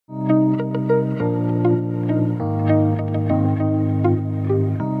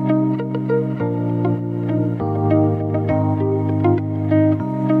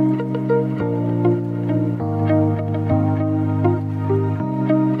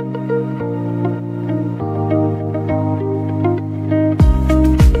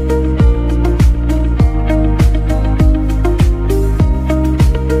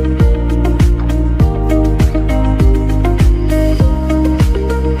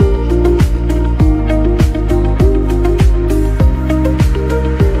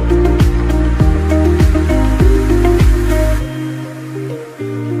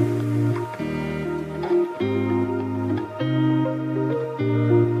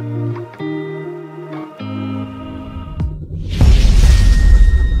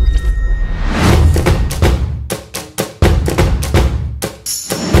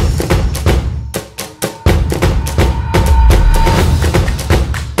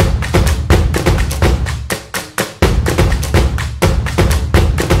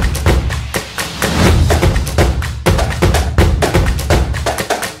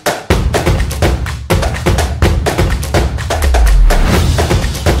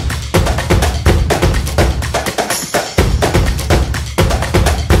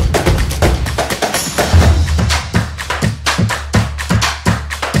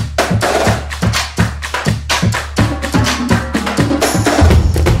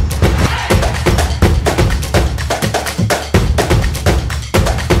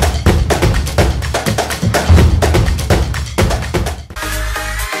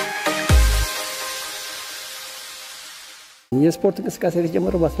የስፖርት እንቅስቃሴ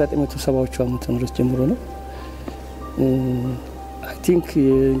የተጀመረው በ1970ዎቹ ዓመተ ምህረት ጀምሮ ነው። አይ ቲንክ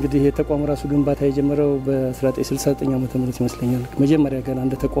እንግዲህ የተቋም ራሱ ግንባታ የጀመረው በ1969 ዓመተ ምህረት ይመስለኛል። መጀመሪያ ገና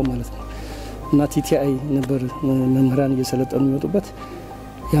እንደ ተቋም ማለት ነው። እና ቲቲአይ ነበር መምህራን እየሰለጠኑ የሚወጡበት።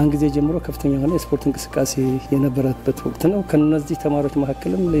 ያን ጊዜ ጀምሮ ከፍተኛ የሆነ የስፖርት እንቅስቃሴ የነበረበት ወቅት ነው። ከነዚህ ተማሪዎች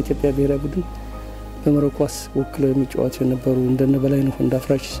መካከልም ለኢትዮጵያ ብሔራዊ ቡድን በመረብ ኳስ ወክለው የሚጫወቱ የነበሩ እንደነ በላይነህ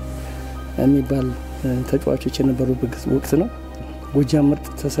እንዳፍራሽ የሚባል ተጫዋቾች የነበሩበት ወቅት ነው። ጎጃም ምርጥ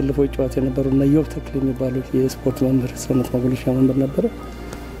ተሰልፈው ይጫወቱ የነበሩ እና ዮብ ተክል የሚባሉ የስፖርት መምህር ሰውነት ማጎልመሻ መምህር ነበረ።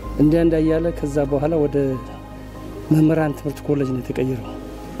 እንዲያ ያለ ከዛ በኋላ ወደ መምህራን ትምህርት ኮሌጅ ነው የተቀየረው።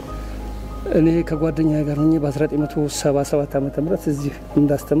 እኔ ከጓደኛዬ ጋር ሆኜ በ1977 ዓመተ ምህረት እዚህ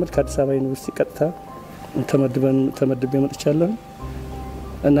እንዳስተምር ከአዲስ አበባ ዩኒቨርስቲ ቀጥታ ተመድቤ መጥቻለሁ።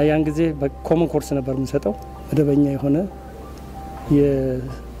 እና ያን ጊዜ በኮመን ኮርስ ነበር የምንሰጠው። መደበኛ የሆነ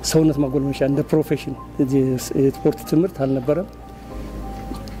የሰውነት ማጎልመሻ እንደ ፕሮፌሽን የስፖርት ትምህርት አልነበረም።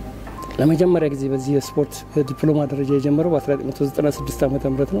 ለመጀመሪያ ጊዜ በዚህ የስፖርት ዲፕሎማ ደረጃ የጀመረው በ1996 ዓመተ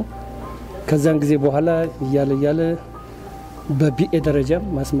ምህረት ነው። ከዛን ጊዜ በኋላ እያለ በቢኤ ደረጃ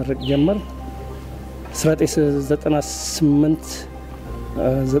ማስመረቅ ጀመር። 1998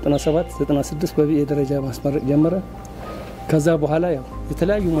 97 96 በቢኤ ደረጃ ማስመረቅ ጀመረ። ከዛ በኋላ ያው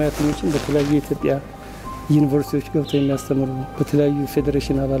የተለያዩ ሙያተኞችን በተለያዩ የኢትዮጵያ ዩኒቨርሲቲዎች ገብተው የሚያስተምሩ በተለያዩ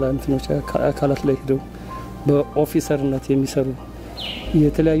ፌዴሬሽን አካላት ላይ ሄደው በኦፊሰርነት የሚሰሩ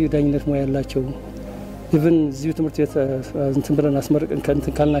የተለያዩ ዳኝነት ሙያ ያላቸው ኢቭን እዚሁ ትምህርት ቤት እንትን ብለን አስመርቀን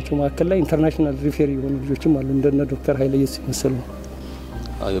ከእንትን ካልናቸው መካከል ላይ ኢንተርናሽናል ሪፌሪ የሆኑ ልጆችም አሉ እንደነ ዶክተር ኃይለ ኢየሱስ ይመስሉ።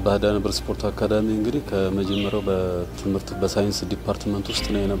 የባሕር ዩኒቨርስቲ ስፖርት አካዳሚ እንግዲህ ከመጀመሪያው በትምህርት በሳይንስ ዲፓርትመንት ውስጥ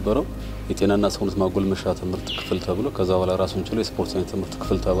ነው የነበረው። የጤናና ሰውነት ማጎልመሻ ትምህርት ክፍል ተብሎ ከዛ በኋላ ራሱን ችሎ የስፖርት ሳይንስ ትምህርት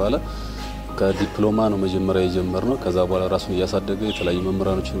ክፍል ተባለ። ከዲፕሎማ ነው መጀመሪያ የጀመርነው። ከዛ በኋላ ራሱን እያሳደገ የተለያዩ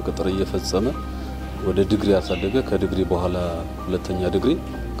መምህራኖችን ቅጥር እየፈጸመ ወደ ዲግሪ ያሳደገ። ከዲግሪ በኋላ ሁለተኛ ዲግሪ፣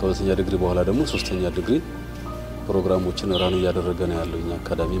 ከሁለተኛ ዲግሪ በኋላ ደግሞ ሶስተኛ ዲግሪ ፕሮግራሞችን ራን እያደረገ ነው ያለው እኛ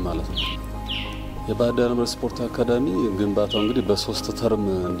አካዳሚ ማለት ነው። የባሕር ዩኒቨርስቲ ስፖርት አካዳሚ ግንባታው እንግዲህ በ3 ተርም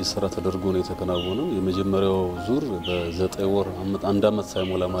እንዲሰራ ተደርጎ ነው የተከናወነው። የመጀመሪያው ዙር በ9 ወር አንድ አመት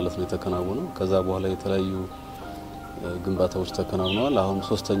ሳይሞላ ማለት ነው የተከናወነው። ከዛ በኋላ የተለያዩ ግንባታዎች ተከናውነዋል። አሁን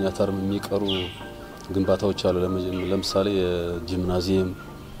ሶስተኛ ተርም የሚቀሩ ግንባታዎች አሉ። ለምሳሌ የጂምናዚየም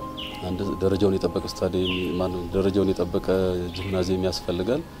አንድ ደረጃውን የጠበቀ ስታዲየም ደረጃውን የጠበቀ ጂምናዚየም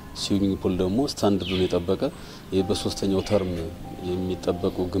ያስፈልጋል። ስዊሚንግ ፑል ደግሞ ስታንዳርዱን የጠበቀ ይሄ በሶስተኛው ተርም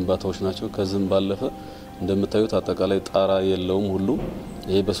የሚጠበቁ ግንባታዎች ናቸው። ከዚህም ባለፈ እንደምታዩት አጠቃላይ ጣራ የለውም ሁሉ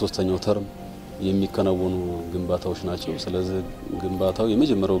ይሄ በሶስተኛው ተርም የሚከናወኑ ግንባታዎች ናቸው። ስለዚህ ግንባታው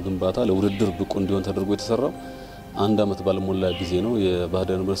የመጀመሪያው ግንባታ ለውድድር ብቁ እንዲሆን ተደርጎ የተሰራው አንድ አመት ባልሞላ ጊዜ ነው። የባሕር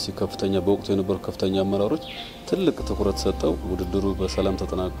ዩኒቨርስቲ ከፍተኛ በወቅቱ የነበሩ ከፍተኛ አመራሮች ትልቅ ትኩረት ሰጠው ውድድሩ በሰላም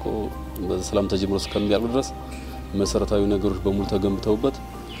ተጠናቆ በሰላም ተጀምሮ እስከሚያልቅ ድረስ መሰረታዊ ነገሮች በሙሉ ተገንብተውበት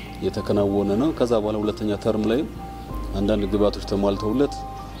የተከናወነ ነው። ከዛ በኋላ ሁለተኛ ተርም ላይ አንዳንድ ግብአቶች ተሟልተውለት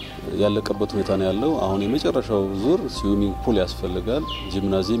ያለቀበት ሁኔታ ነው ያለው። አሁን የመጨረሻው ዙር ስዊሚንግ ፑል ያስፈልጋል፣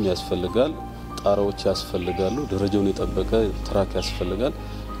 ጂምናዚየም ያስፈልጋል፣ ጣራዎች ያስፈልጋሉ፣ ደረጃውን የጠበቀ ትራክ ያስፈልጋል።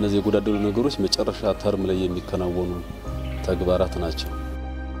 እነዚህ የጎዳደሉ ነገሮች መጨረሻ ተርም ላይ የሚከናወኑ ተግባራት ናቸው።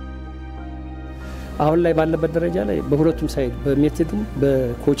 አሁን ላይ ባለበት ደረጃ ላይ በሁለቱም ሳይድ በሜቶድም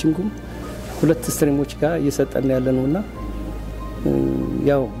በኮቺንግም ሁለት ስትሪሞች ጋር እየሰጠን ያለነውና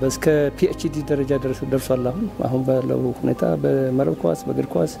ያው በስከ ፒኤችዲ ደረጃ ደርሷል። አሁን ባለው ሁኔታ በመረብ ኳስ፣ በእግር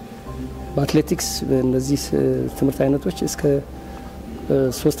ኳስ፣ በአትሌቲክስ እነዚህ ትምህርት አይነቶች እስከ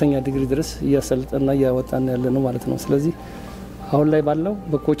 3ኛ ዲግሪ ድረስ እያሰለጠና እያወጣን ያለነው ማለት ነው። ስለዚህ አሁን ላይ ባለው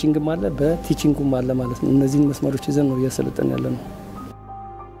በኮቺንግም አለ በቲቺንግም አለ ማለት ነው። እነዚህን መስመሮች ይዘን ነው እያሰለጠን ያለነው።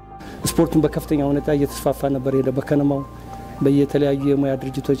 ስፖርቱን በከፍተኛ ሁኔታ እየተስፋፋ ነበር ሄደ በከነማው በየተለያዩ የሙያ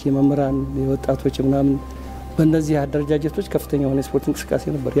ድርጅቶች የመምህራን የወጣቶች ምናምን በእነዚህ አደረጃጀቶች ከፍተኛ የሆነ ስፖርት እንቅስቃሴ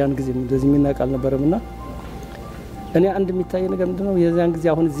ነበር። ያን ጊዜ እንደዚህ የሚናቅ አልነበረምና እኔ አንድ የሚታይ ነገር ምንድነው የዛን ጊዜ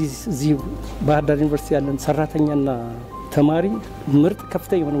አሁን እዚህ ባሕር ዳር ዩኒቨርሲቲ ያለን ሰራተኛና ተማሪ ምርጥ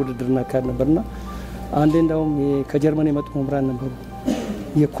ከፍተኛ የሆነ ውድድርና አካል ነበርና አንዴ እንደውም ከጀርመን የመጡ መምህራን ነበሩ፣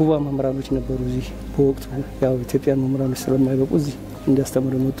 የኩባ መምህራኖች ነበሩ። እዚህ በወቅቱ ያው ኢትዮጵያን መምህራኖች ስለማይበቁ እዚህ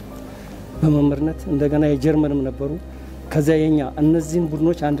እንዲያስተምሩ መጡ በመምህርነት። እንደገና የጀርመንም ነበሩ። ከዛ የኛ እነዚህን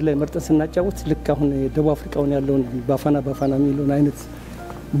ቡድኖች አንድ ላይ መርጠን ስናጫወት ልክ አሁን ደቡብ አፍሪካውን ያለውን ባፋና የሚለውን አይነት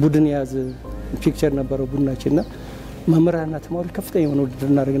ቡድን የያዘ ፒክቸር ነበረው ቡድናችንና መምህራንና ተማሪዎች ከፍተኛ የሆነ ውድድር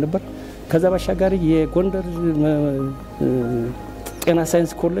እናደርግ ነበር። ከዛ ባሻገር የጎንደር ጤና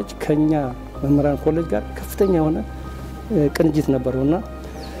ሳይንስ ኮሌጅ ከኛ መምህራን ኮሌጅ ጋር ከፍተኛ የሆነ ቅንጅት ነበረውና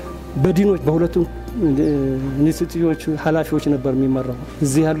በዲኖች በሁለቱም ኢንስቲትዩቶች ኃላፊዎች ነበር የሚመራው።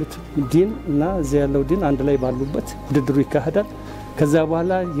 እዚህ ያሉት ዲን እና እዚህ ያለው ዲን አንድ ላይ ባሉበት ውድድሩ ይካሄዳል። ከዛ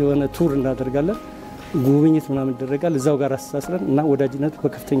በኋላ የሆነ ቱር እናደርጋለን። ጉብኝት ምናምን ይደረጋል እዛው ጋር አስተሳስረን እና ወዳጅነቱ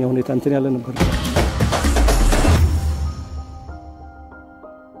በከፍተኛ ሁኔታ እንትን ያለ ነበር።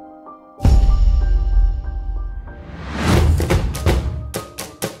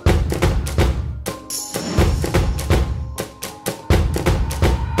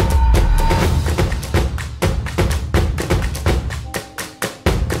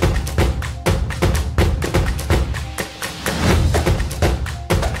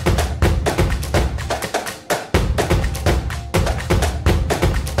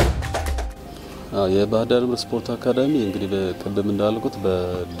 የባሕር ስፖርት አካዳሚ እንግዲህ በቀደም እንዳልኩት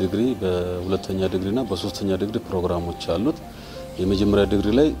በዲግሪ በሁለተኛ ዲግሪና በሶስተኛ ዲግሪ ፕሮግራሞች አሉት። የመጀመሪያ ዲግሪ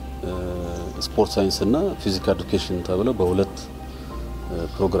ላይ ስፖርት ሳይንስና ፊዚካል ኤዱኬሽን ተብለው በሁለት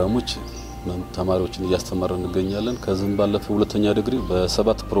ፕሮግራሞች ተማሪዎችን እያስተማርን እንገኛለን። ከዚህም ባለፈ ሁለተኛ ዲግሪ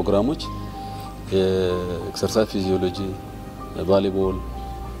በሰባት ፕሮግራሞች የኤክሰርሳይዝ ፊዚዮሎጂ፣ ቮሊቦል፣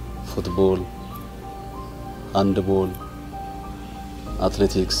 ፉትቦል፣ ሃንድቦል፣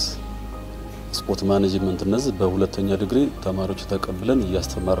 አትሌቲክስ፣ ስፖርት ማኔጅመንት እነዚህ በሁለተኛ ዲግሪ ተማሪዎች ተቀብለን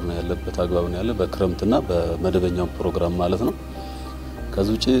እያስተማርን ያለበት አግባብ ነው ያለ በክረምትና በመደበኛው ፕሮግራም ማለት ነው።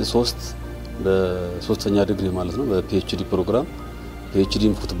 ከዚህ ውጪ በሶስተኛ ዲግሪ ማለት ነው በፒኤችዲ ፕሮግራም ፒኤችዲ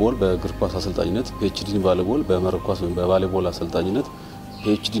ኢን ፉትቦል በእግር ኳስ አሰልጣኝነት፣ ፒኤችዲ ኢን ቮሊቦል በመረብ ኳስ ወይም በቮሊቦል አሰልጣኝነት፣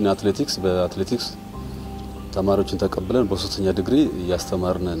 ፒኤችዲ ኢን አትሌቲክስ በአትሌቲክስ ተማሪዎችን ተቀብለን በሶስተኛ ዲግሪ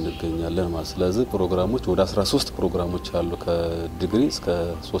እያስተማርን እንገኛለን ማለት። ስለዚህ ፕሮግራሞች ወደ 13 ፕሮግራሞች አሉ ከዲግሪ እስከ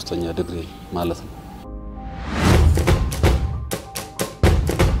ሶስተኛ ዲግሪ ማለት ነው።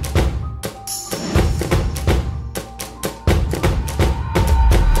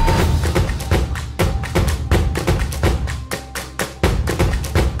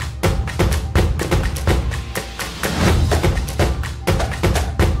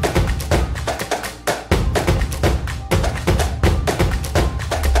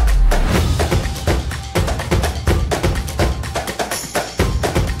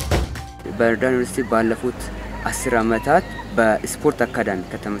 ባህር ዩኒቨርስቲ ባለፉት 10 ዓመታት በስፖርት አካዳሚ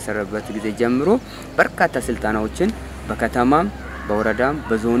ከተመሰረተበት ጊዜ ጀምሮ በርካታ ስልጠናዎችን በከተማም በወረዳም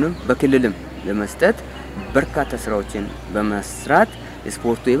በዞንም በክልልም ለመስጠት በርካታ ስራዎችን በመስራት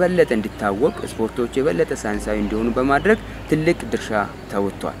ስፖርቱ የበለጠ እንዲታወቅ ስፖርቶች የበለጠ ሳይንሳዊ እንዲሆኑ በማድረግ ትልቅ ድርሻ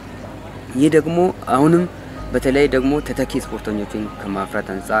ተወጥቷል። ይህ ደግሞ አሁንም በተለይ ደግሞ ተተኪ ስፖርተኞችን ከማፍራት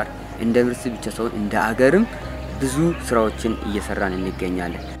አንፃር እንደ ዩኒቨርስቲ ብቻ ሳይሆን እንደ አገርም ብዙ ስራዎችን እየሰራን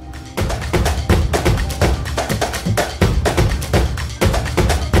እንገኛለን።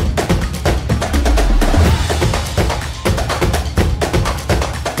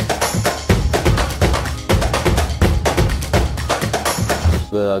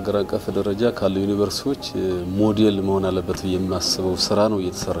 በአገር አቀፍ ደረጃ ካሉ ዩኒቨርሲቲዎች ሞዴል መሆን አለበት የማስበው ስራ ነው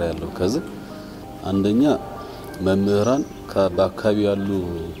እየተሰራ ያለው። ከዚህ አንደኛ መምህራን በአካባቢ ያሉ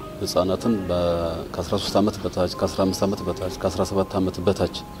ህፃናትን ከ13 ዓመት በታች ከ15 ዓመት በታች ከ17 ዓመት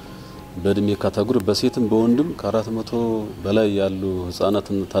በታች በእድሜ ካታጎሪ በሴትም በወንድም ከ400 በላይ ያሉ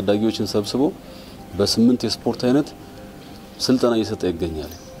ህፃናትን ታዳጊዎችን ሰብስቦ በ8 የስፖርት አይነት ስልጠና እየሰጠ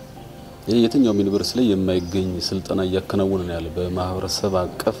ይገኛል። ይሄ የትኛው ዩኒቨርሲቲ ላይ የማይገኝ ስልጠና እያከናወነ ነው ያለ በማህበረሰብ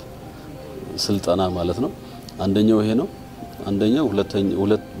አቀፍ ስልጠና ማለት ነው። አንደኛው ይሄ ነው። አንደኛው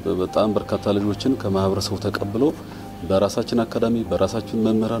ሁለት በጣም በርካታ ልጆችን ከማህበረሰቡ ተቀብሎ በራሳችን አካዳሚ በራሳችን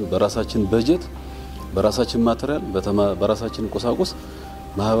መምህራን በራሳችን በጀት በራሳችን ማቴሪያል በራሳችን ቁሳቁስ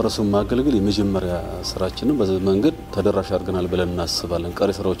ማህበረሰቡን ማገልገል የመጀመሪያ ስራችንን በዚህ መንገድ ተደራሽ አድርገናል ብለን እናስባለን።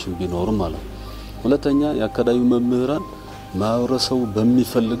 ቀሪ ስራዎችን ቢኖርም ማለት ነው። ሁለተኛ የአካዳሚ መምህራን ማህበረሰቡ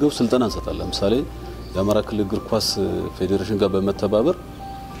በሚፈልገው ስልጠና እንሰጣለን። ለምሳሌ የአማራ ክልል እግር ኳስ ፌዴሬሽን ጋር በመተባበር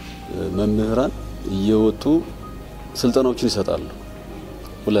መምህራን እየወጡ ስልጠናዎችን ይሰጣሉ።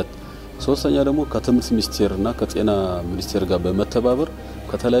 ሶስተኛ ደግሞ ከትምህርት ሚኒስቴርና ከጤና ሚኒስቴር ጋር በመተባበር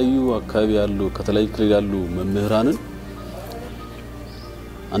ከተለያዩ አካባቢ ያሉ ከተለያዩ ክልል ያሉ መምህራንን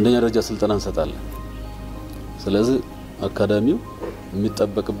አንደኛ ደረጃ ስልጠና እንሰጣለን። ስለዚህ አካዳሚው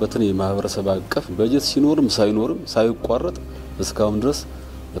የሚጠበቅበትን የማህበረሰብ አቀፍ በጀት ሲኖርም ሳይኖርም ሳይቋረጥ እስካሁን ድረስ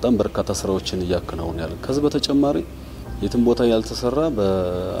በጣም በርካታ ስራዎችን እያከናወነ ያለ። ከዚህ በተጨማሪ የትም ቦታ ያልተሰራ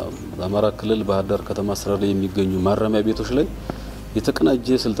በአማራ ክልል ባህር ዳር ከተማ አስተዳደር የሚገኙ ማረሚያ ቤቶች ላይ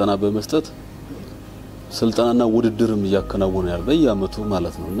የተቀናጀ ስልጠና በመስጠት ስልጠናና ውድድርም እያከናወነ ያለ በየአመቱ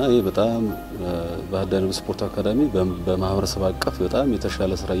ማለት ነው። እና ይሄ በጣም ባህር ዳር ስፖርት አካዳሚ በማህበረሰብ አቀፍ በጣም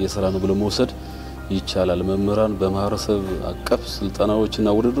የተሻለ ስራ እየሰራ ነው ብሎ መውሰድ ይቻላል። መምህራን በማህበረሰብ አቀፍ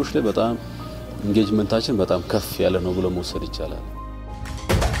ስልጠናዎችና ውድድሮች ላይ በጣም ኢንጌጅመንታችን በጣም ከፍ ያለ ነው ብሎ መውሰድ ይቻላል።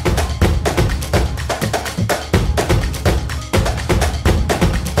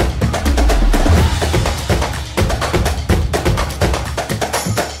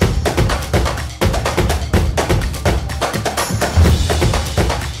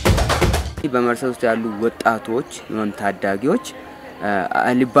 በመርሳ ውስጥ ያሉ ወጣቶች ታዳጊዎች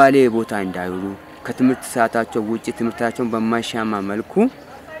አልባሌ ቦታ እንዳይውሉ ከትምህርት ሰዓታቸው ውጪ ትምህርታቸውን በማይሻማ መልኩ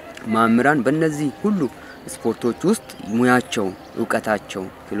ማምራን በእነዚህ ሁሉ ስፖርቶች ውስጥ ሙያቸውን ዕውቀታቸውን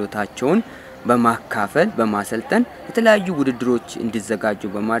ክህሎታቸውን በማካፈል በማሰልጠን የተለያዩ ውድድሮች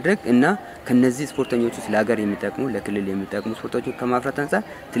እንዲዘጋጁ በማድረግ እና ከነዚህ ስፖርተኞች ውስጥ ለሀገር የሚጠቅሙ ለክልል የሚጠቅሙ ስፖርተኞችን ከማፍራት አንፃር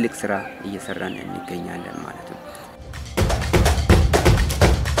ትልቅ ስራ እየሰራን እንገኛለን ማለት ነው።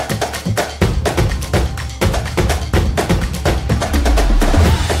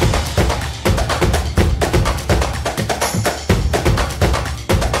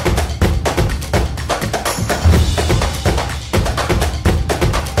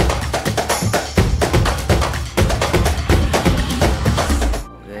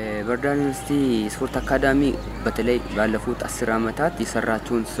 ባህርዳር ዩኒቨርስቲ ስፖርት አካዳሚ በተለይ ባለፉት 10 አመታት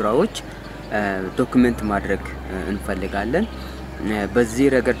የሰራቸውን ስራዎች ዶክመንት ማድረግ እንፈልጋለን። በዚህ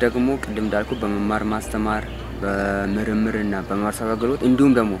ረገድ ደግሞ ቅድም እንዳልኩ በመማር ማስተማር በምርምርና በማርሳት አገልግሎት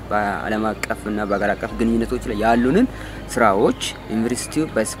እንዲሁም ደግሞ በዓለም አቀፍና በአገር አቀፍ ግንኙነቶች ላይ ያሉንን ስራዎች ዩኒቨርሲቲው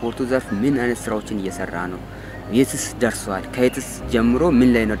በስፖርቱ ዘርፍ ምን አይነት ስራዎችን እየሰራ ነው፣ የትስ ደርሷል፣ ከየትስ ጀምሮ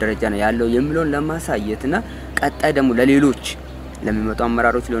ምን ላይ ነው ደረጃ ነው ያለው የሚለውን ለማሳየትና ቀጣይ ደግሞ ለሌሎች ለሚመጡ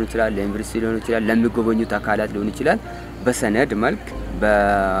አመራሮች ሊሆን ይችላል፣ ለዩኒቨርሲቲ ሊሆን ይችላል፣ ለሚጎበኙት አካላት ሊሆን ይችላል በሰነድ መልክ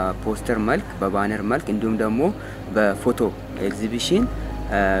በፖስተር መልክ በባነር መልክ እንዲሁም ደግሞ በፎቶ ኤግዚቢሽን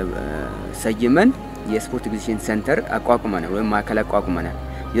ሰይመን የስፖርት ኤግዚቢሽን ሴንተር አቋቁመናል ወይም ማዕከል አቋቁመናል።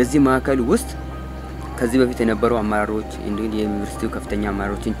 የዚህ ማዕከል ውስጥ ከዚህ በፊት የነበሩ አመራሮች እንዲሁም የዩኒቨርሲቲው ከፍተኛ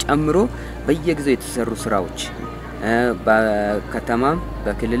አመራሮችን ጨምሮ በየጊዜው የተሰሩ ስራዎች በከተማም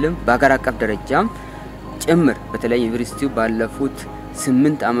በክልልም በአገር አቀፍ ደረጃም ጭምር በተለይ ዩኒቨርሲቲው ባለፉት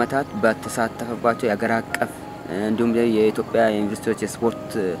 8 አመታት በተሳተፈባቸው የአገር አቀፍ እንዲሁም የኢትዮጵያ ዩኒቨርሲቲዎች የስፖርት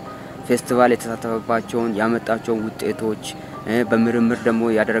ፌስቲቫል የተሳተፈባቸውን ያመጣቸውን ውጤቶች በምርምር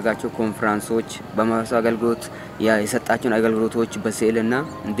ደግሞ ያደረጋቸው ኮንፈረንሶች በማህበረሰብ አገልግሎት የሰጣቸውን አገልግሎቶች በስዕልና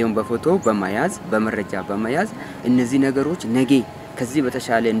እንዲሁም በፎቶ በመያዝ በመረጃ በመያዝ እነዚህ ነገሮች ነገ ከዚህ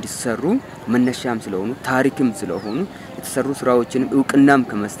በተሻለ እንዲሰሩ መነሻም ስለሆኑ ታሪክም ስለሆኑ የተሰሩ ስራዎችን ዕውቅናም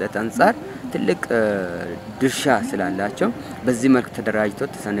ከመስጠት አንፃር ትልቅ ድርሻ ስላላቸው በዚህ መልክ ተደራጅተው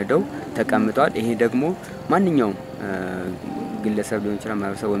ተሰነደው ተቀምጠዋል። ይሄ ደግሞ ማንኛውም ግለሰብ ሊሆን ይችላል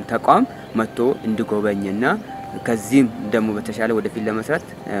ማህበረሰብ ወይም ተቋም መጥቶ እንዲጎበኝና ከዚህም ደግሞ በተሻለ ወደፊት ለመስራት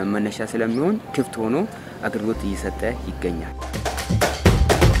መነሻ ስለሚሆን ክፍት ሆኖ አገልግሎት እየሰጠ ይገኛል።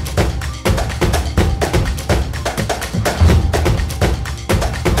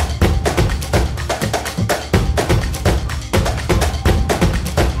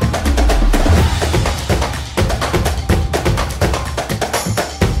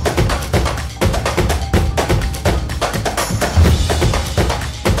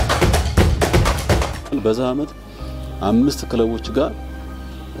 በዛ አመት 5 ክለቦች ጋር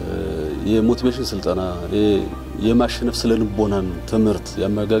የሞቲቬሽን ስልጠና የማሸነፍ ስለልቦናን ትምህርት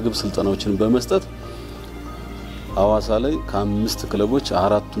ያመጋገብ ስልጠናዎችን በመስጠት አዋሳ ላይ ከ5 ክለቦች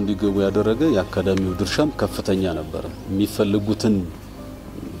 4ቱ እንዲገቡ ያደረገ የአካዳሚው ድርሻም ከፍተኛ ነበር። የሚፈልጉትን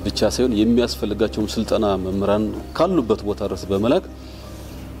ብቻ ሳይሆን የሚያስፈልጋቸው ስልጠና መምራን ካሉበት ቦታ ድረስ በመላክ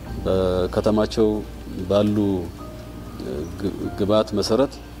በከተማቸው ባሉ ግብአት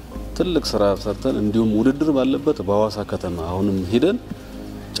መሰረት ትልቅ ስራ ሰርተን እንዲሁም ውድድር ባለበት በአዋሳ ከተማ አሁንም ሄደን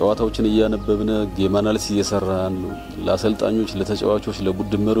ጨዋታዎችን እያነበብነ ጌም አናሊሲስ እየሰራን ለአሰልጣኞች ለተጫዋቾች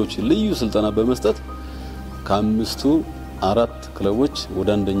ለቡድን መሪዎች ልዩ ስልጠና በመስጠት ከ5ቱ 4 ክለቦች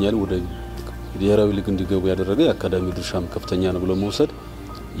ወደ አንደኛ ወደ ብሔራዊ ሊግ እንዲገቡ ያደረገ የአካዳሚ ድርሻም ከፍተኛ ነው ብሎ መውሰድ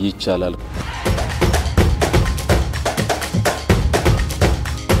ይቻላል።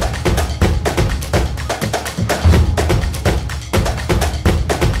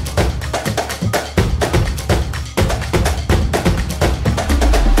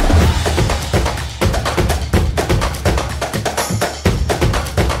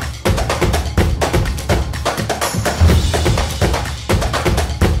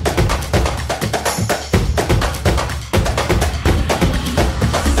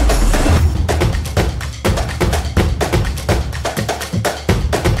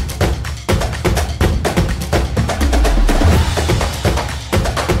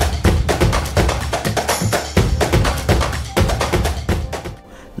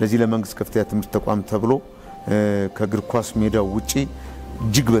 ለዚህ ለመንግስት ከፍተኛ ትምህርት ተቋም ተብሎ ከእግር ኳስ ሜዳው ውጪ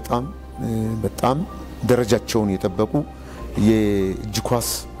እጅግ በጣም ደረጃቸውን የጠበቁ የእጅ ኳስ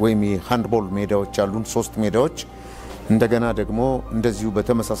ወይም የሃንድቦል ሜዳዎች አሉን 3 ሜዳዎች እንደገና ደግሞ እንደዚሁ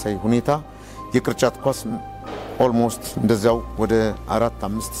በተመሳሳይ ሁኔታ የቅርጫት ኳስ ኦልሞስት እንደዛው ወደ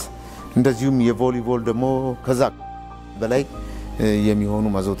 4-5 እንደዚሁም የቮሊቦል ደግሞ ከዛ በላይ የሚሆኑ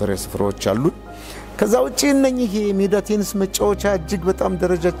ማዘውተሪያ ስፍራዎች አሉ። ከዛ ውጪ እነኚህ የሜዳ ቴኒስ መጫወቻ እጅግ በጣም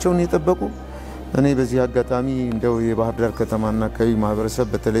ደረጃቸውን የጠበቁ እኔ በዚህ አጋጣሚ እንደው የባህር ዳር ከተማና አካባቢ ማህበረሰብ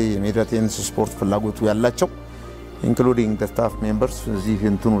በተለይ የሜዳ ቴኒስ ስፖርት ፍላጎቱ ያላቸው ኢንክሉዲንግ the staff members እዚህ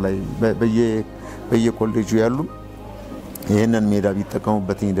እንትኑ ላይ በየኮሌጁ ያሉ ይሄንን ሜዳ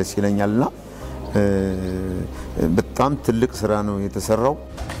ቢጠቀሙበት ደስ ይለኛልና በጣም ትልቅ ስራ ነው የተሰራው።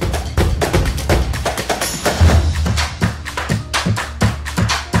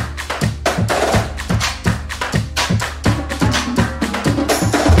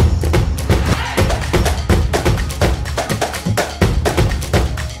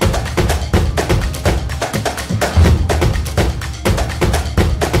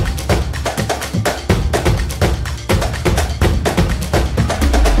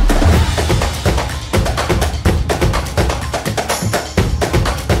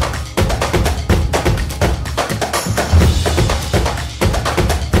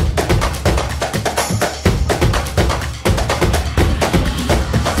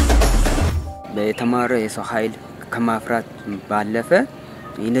 የተማረ የሰው ኃይል ከማፍራት ባለፈ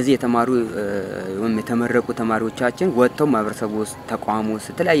እነዚህ የተማሩ ወይም የተመረቁ ተማሪዎቻችን ወጥተው ማህበረሰቡ ውስጥ ተቋሙ ውስጥ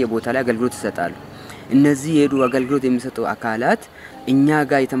የተለያየ ቦታ ላይ አገልግሎት ይሰጣሉ። እነዚህ የሄዱ አገልግሎት የሚሰጡ አካላት እኛ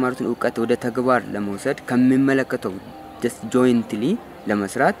ጋር የተማሩትን ዕውቀት ወደ ተግባር ለመውሰድ ከሚመለከተው ጆይንትሊ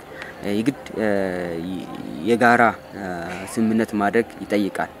ለመስራት ይግድ የጋራ ስምምነት ማድረግ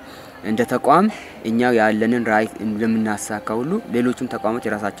ይጠይቃል። እንደ ተቋም እኛው ያለንን ራዕይ እንደምናሳካው ሁሉ ሌሎችም ተቋማት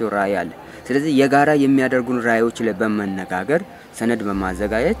የራሳቸው ራዕይ አለ። ስለዚህ የጋራ የሚያደርጉን ራዕዮች ላይ በመነጋገር ሰነድ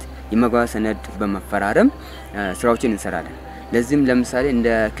በማዘጋጀት የመግባቢያ ሰነድ በመፈራረም ስራዎችን እንሰራለን። ለዚህም ለምሳሌ እንደ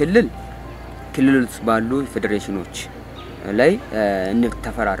ክልሎች ባሉ ፌዴሬሽኖች ላይ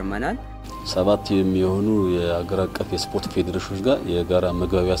ተፈራርመናል። 7 የሚሆኑ የአገር አቀፍ የስፖርት ፌዴሬሽኖች ጋር የጋራ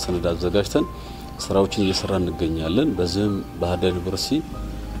መግባቢያ ሰነድ አዘጋጅተን ስራዎችን እየሰራን እንገኛለን። በዚህም ባህር ዳር ዩኒቨርስቲ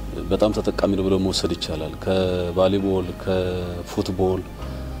በጣም ተጠቃሚ ነው ብሎ መውሰድ ይቻላል። ከቫሊቦል፣ ከፉትቦል፣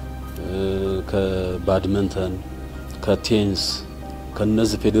 ከባድሚንተን፣ ከቴኒስ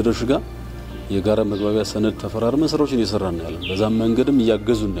ከነዚህ ፌዴሬሽኖች ጋር የጋራ መግባቢያ ሰነድ ተፈራርመን ስራዎችን እየሰራን ነው ያለው። በዛም መንገድም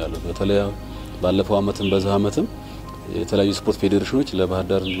እያገዙን ነው ያለው። በተለይ ባለፈው አመትም በዛ አመትም የተለያዩ ስፖርት ፌዴሬሽኖች ለባህር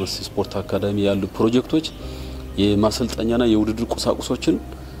ዳር ዩኒቨርስቲ ስፖርት አካዳሚ ያሉ ፕሮጀክቶች የማሰልጠኛና የውድድር ቁሳቁሶችን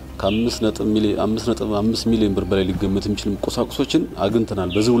ከ5.5 ሚሊዮን ብር በላይ ሊገመት የሚችል ቁሳቁሶችን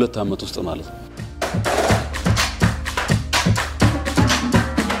አግኝተናል በዚህ 2 አመት ውስጥ ማለት ነው።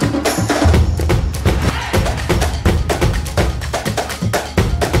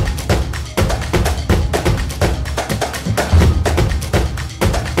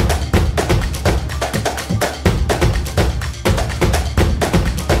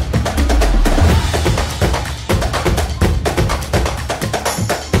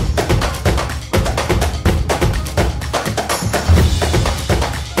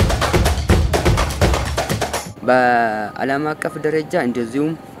 በዓለም አቀፍ ደረጃ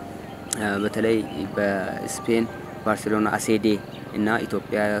እንደዚሁም በተለይ በስፔን ባርሴሎና አሴዴ እና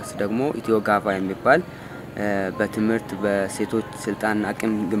ኢትዮጵያ ደግሞ ኢትዮ ጋቫ የሚባል በትምህርት በሴቶች ስልጣን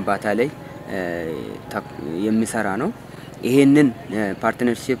አቅም ግንባታ ላይ የሚሰራ ነው። ይሄንን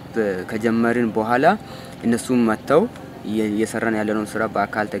ፓርትነርሺፕ ከጀመርን በኋላ እነሱም መተው እየሰራን ያለነው ስራ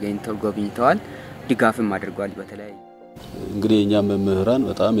በአካል ተገኝተው ጎብኝተዋል፣ ድጋፍም አድርጓል። በተለይ እንግዲህ እኛ መምህራን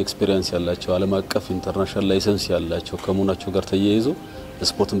በጣም ኤክስፒሪየንስ ያላቸው ዓለም አቀፍ ኢንተርናሽናል ላይሰንስ ያላቸው ከመሆናቸው ጋር ተያይዞ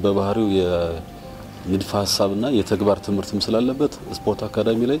ስፖርትን በባህሪው የንድፈ ሐሳብና የተግባር ትምህርትም ስላለበት ስፖርት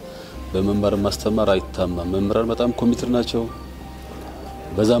አካዳሚ ላይ በመማር ማስተማር አይታማም። መምህራን በጣም ኮሚትድ ናቸው።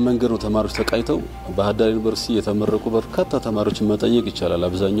 በዛ መንገድ ነው ተማሪዎች ተቃይተው ባህር ዳር ዩኒቨርሲቲ የተመረቁ በርካታ ተማሪዎችን መጠየቅ ይቻላል።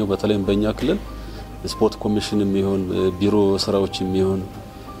 አብዛኛው በተለይም በእኛ ክልል ስፖርት ኮሚሽን የሚሆን ቢሮ ስራዎች የሚሆን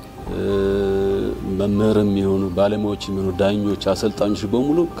መምህራን የሚሆኑ ባለሙያዎች የሚሆኑ ዳኞች፣ አሰልጣኞች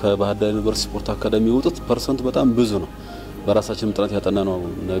በሙሉ ከባህር ዳር ዩኒቨርሲቲ ስፖርት አካዳሚ የወጡት ፐርሰንት በጣም ብዙ ነው። በራሳችን ጥናት ያጠናነው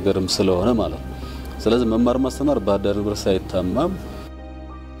ነገርም ስለሆነ ማለት ነው። ስለዚህ መማር ማስተማር ባህር ዳር ዩኒቨርሲቲ አይታማም።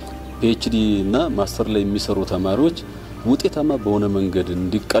 ፒኤችዲ እና ማስተር ላይ የሚሰሩ ተማሪዎች ውጤታማ በሆነ መንገድ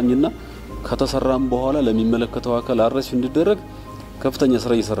እንዲቃኝና ከተሰራም በኋላ ለሚመለከተው አካል አድሬስ እንዲደረግ ከፍተኛ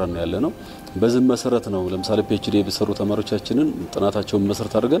ስራ እየሰራን ያለ ነው። በዚህ መሰረት ነው ለምሳሌ ፒኤችዲ የሰሩ ተማሪዎቻችንን ጥናታቸውን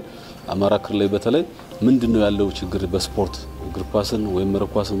መሰረት አድርገን አማራ ክልል ላይ በተለይ ምንድነው ያለው ችግር በስፖርት እግር ኳስን ወይም መረብ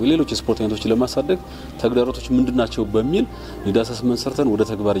ኳስን ወይ ሌሎች ስፖርት አይነቶች ለማሳደግ ተግዳሮቶች ምንድናቸው በሚል ሊዳሰስመን ሰርተን ወደ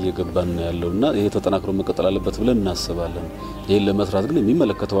ተግባር እየገባን ያለውና ይሄ ተጠናክሮ መቀጠል አለበት ብለን እናስባለን። ይሄን ለመስራት ግን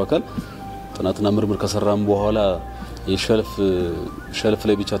የሚመለከተው አካል ጥናትና ምርምር ከሰራም በኋላ የሸልፍ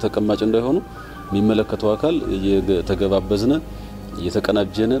ላይ ብቻ ተቀማጭ እንዳይሆኑ የሚመለከተው አካል የተገባበዝነ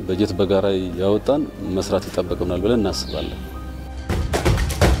የተቀናጀነ በጀት በጋራ ያወጣን መስራት ይጠበቅብናል ብለን እናስባለን።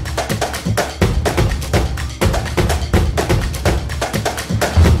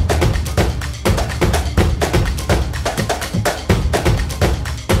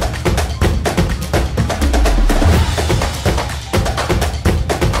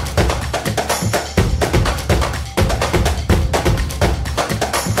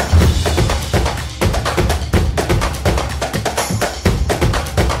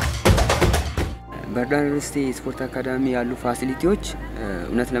 ስፖርት አካዳሚ ያሉ ፋሲሊቲዎች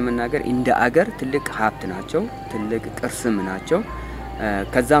እውነት ለመናገር እንደ አገር ትልቅ ሀብት ናቸው፣ ትልቅ ቅርስም ናቸው።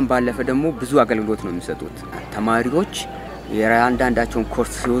 ከዛም ባለፈ ደግሞ ብዙ አገልግሎት ነው የሚሰጡት። ተማሪዎች የራንዳንዳቸውን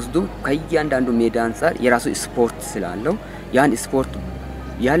ኮርስ ሲወስዱ ከእያንዳንዱ ሜዳ አንፃር የራሱ ስፖርት ስላለው ያን ስፖርት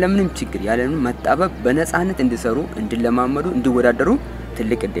ያለምንም ችግር ያለምንም መጣበብ በነፃነት እንዲሰሩ፣ እንዲለማመዱ፣ እንዲወዳደሩ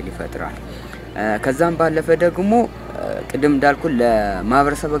ትልቅ እድል ይፈጥራል። ከዛም ባለፈ ደግሞ ቅድም እንዳልኩ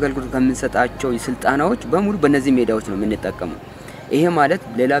ለማህበረሰብ አገልግሎት ከምንሰጣቸው ስልጣናዎች በሙሉ በእነዚህ ሜዳዎች ነው የምንጠቀመው። ይሄ ማለት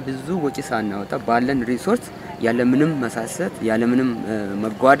ሌላ ብዙ ወጪ ሳናወጣ ባለን ሪሶርስ ያለምንም መሳሰት ያለምንም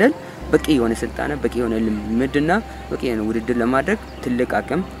መጓደል በቂ የሆነ ስልጣና በቂ የሆነ ልምድና በቂ የሆነ ውድድር ለማድረግ ትልቅ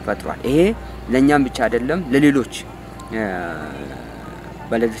አቅም ፈጥሯል። ይሄ ለኛም ብቻ አይደለም ለሌሎች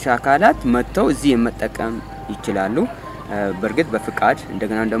ባለድርሻ አካላት መጥተው እዚህ መጠቀም ይችላሉ። በርግጥ በፍቃድ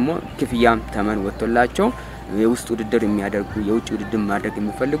እንደገና ደግሞ ክፍያም ተመን ወጥቶላቸው የውስጥ ውድድር የሚያደርጉ የውጭ ውድድር ማድረግ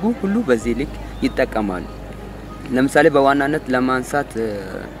የሚፈልጉ ሁሉ በዚህ ልክ ይጠቀማሉ። ለምሳሌ በዋናነት ለማንሳት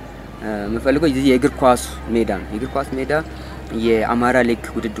የምፈልገው እዚህ የእግር ኳስ ሜዳ ነው። የእግር ኳስ ሜዳ የአማራ ሊግ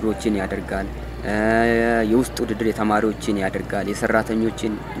ውድድሮችን ያደርጋል። የውስጥ ውድድር የተማሪዎችን ያደርጋል፣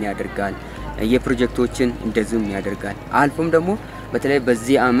 የሰራተኞችን ያደርጋል፣ የፕሮጀክቶችን እንደዚሁም ያደርጋል። አልፎም ደግሞ በተለይ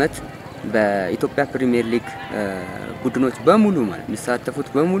በዚህ አመት በኢትዮጵያ ፕሪሚየር ሊግ ቡድኖች በሙሉ ማለት የሚሳተፉት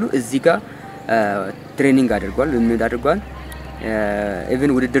በሙሉ እዚህ ጋር ትሬኒንግ አድርጓል፣ ልምምድ አድርጓል።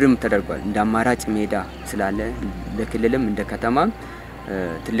 ኢቭን ውድድርም ተደርጓል። እንደ አማራጭ ሜዳ ስላለ ለክልልም እንደ ከተማም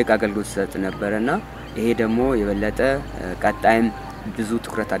ትልቅ አገልግሎት ሰጥ ነበርና ይሄ ደግሞ የበለጠ ቀጣይም ብዙ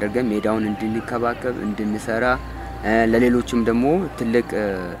ትኩረት አድርገን ሜዳውን እንድንከባከብ እንድንሰራ ለሌሎችም ደግሞ ትልቅ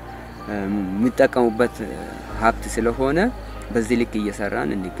የሚጠቀሙበት ሀብት ስለሆነ በዚህ ልክ እየሰራን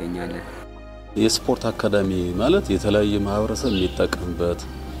እንገኛለን። የስፖርት አካዳሚ ማለት የተለያየ ማህበረሰብ የሚጠቀምበት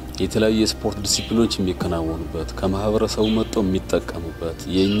የተለያየ ስፖርት ዲሲፕሊኖች የሚከናወኑበት ከማህበረሰቡ መጥተው የሚጠቀሙበት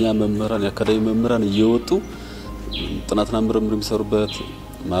የኛ መምህራን የአካዳሚ መምህራን እየወጡ ጥናትና ምርምር የሚሰሩበት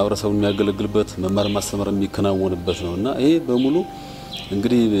ማህበረሰቡን የሚያገለግሉበት መማር ማስተማር የሚከናወንበት ነውና ይሄ በሙሉ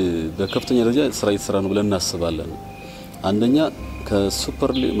እንግዲህ በከፍተኛ ደረጃ ስራ እየተሰራ ነው ብለን እናስባለን። አንደኛ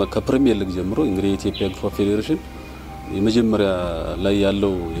ከሱፐር ሊግ ከፕሪሚየር ሊግ ጀምሮ እንግዲህ የኢትዮጵያ እግር ኳስ ፌዴሬሽን የመጀመሪያ ላይ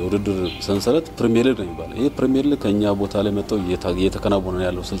ያለው የውድድር ሰንሰለት ፕሪሚየር ሊግ ነው የሚባለው። ይሄ ፕሪሚየር ሊግ ከኛ ቦታ ላይ መጥተው እየተከናወነ ነው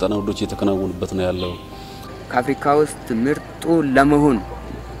ያለው፣ ስልጣና ውድድሮች እየተከናወኑበት ነው ያለው። ከአፍሪካ ውስጥ ምርጡ ለመሆን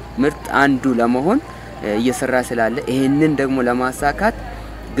ምርጥ አንዱ ለመሆን እየሰራ ስላለ ይሄንን ደግሞ ለማሳካት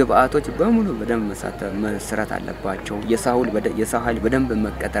ግብአቶች በሙሉ በደንብ መሰራት አለባቸው። የሰው ኃይል በደንብ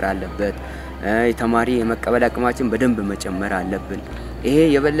መቀጠር አለበት። የተማሪ የመቀበል አቅማችን በደንብ መጨመር አለብን። ይሄ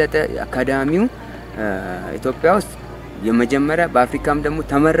የበለጠ አካዳሚው ኢትዮጵያ ውስጥ የመጀመሪያ በአፍሪካም ደግሞ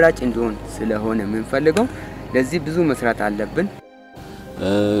ተመራጭ እንዲሆን ስለሆነ የምንፈልገው ለዚህ ብዙ መስራት አለብን።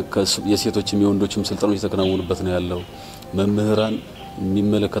 የሴቶችም የወንዶችም ስልጣኖች የተከናወኑበት ነው ያለው። መምህራን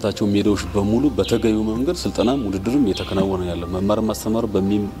የሚመለከታቸው ሜዳዎች በሙሉ በተገቢው መንገድ ስልጣናም ውድድርም የተከናወነ ያለው መማር ማስተማር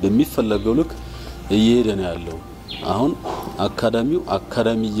በሚፈለገው ልክ እየሄደ ነው ያለው። አሁን አካዳሚው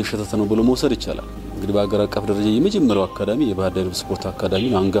አካዳሚ እየሸተተ ነው ብሎ መውሰድ ይቻላል። እንግዲህ በአገር አቀፍ ደረጃ የመጀመሪያው አካዳሚ የባሕር ስፖርት አካዳሚ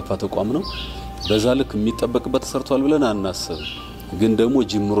ነው፣ አንጋፋ ተቋም ነው። በዛ ልክ የሚጠበቅበት ተሰርቷል ብለን አናስብም። ግን ደግሞ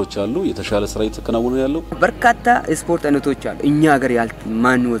ጅምሮች አሉ፣ የተሻለ ስራ እየተከናወነ ያለው በርካታ ስፖርት አይነቶች አሉ እኛ ሀገር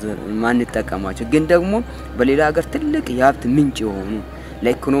ማን ተጠቀማቸው፣ ግን ደግሞ በሌላ ሀገር ትልቅ የሀብት ምንጭ የሆኑ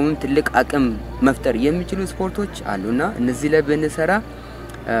ለኢኮኖሚም ትልቅ አቅም መፍጠር የሚችሉ ስፖርቶች አሉና እነዚህ ላይ ብንሰራ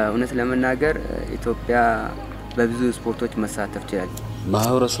እውነት ለመናገር ኢትዮጵያ በብዙ ስፖርቶች መሳተፍ ይችላል።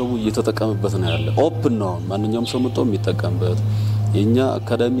 ማህበረሰቡ እየተጠቀመበት ነው ያለው። ኦፕን ነው፣ ማንኛውም ሰው መጥቶ የሚጠቀምበት የኛ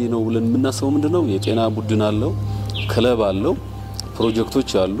አካዳሚ ነው ብለን የምናስበው ምንድነው? የጤና ቡድን አለው፣ ክለብ አለው፣ ፕሮጀክቶች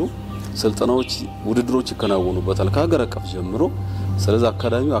አሉ፣ ስልጣናዎች ውድድሮች ይከናወኑበታል ከሀገር አቀፍ ጀምሮ። ስለዚህ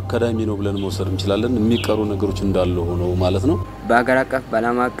አካዳሚ ነው ብለን መውሰድ እንችላለን። የሚቀሩ ነገሮች እንዳሉ ሆኖ ማለት ነው። በሀገር አቀፍ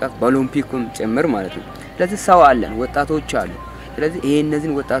በዓለም አቀፍ በኦሎምፒኩም ጭምር ማለት ነው። ስለዚህ ሰው አለን፣ ወጣቶች አሉ። ስለዚህ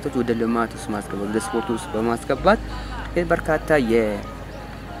እነዚህን ወጣቶች ወደ ልማት ውስጥ ማስገባት ወደ ስፖርት ውስጥ በማስገባት በርካታ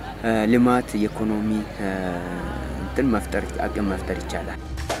የልማት የኢኮኖሚ አቅም መፍጠር ይቻላል።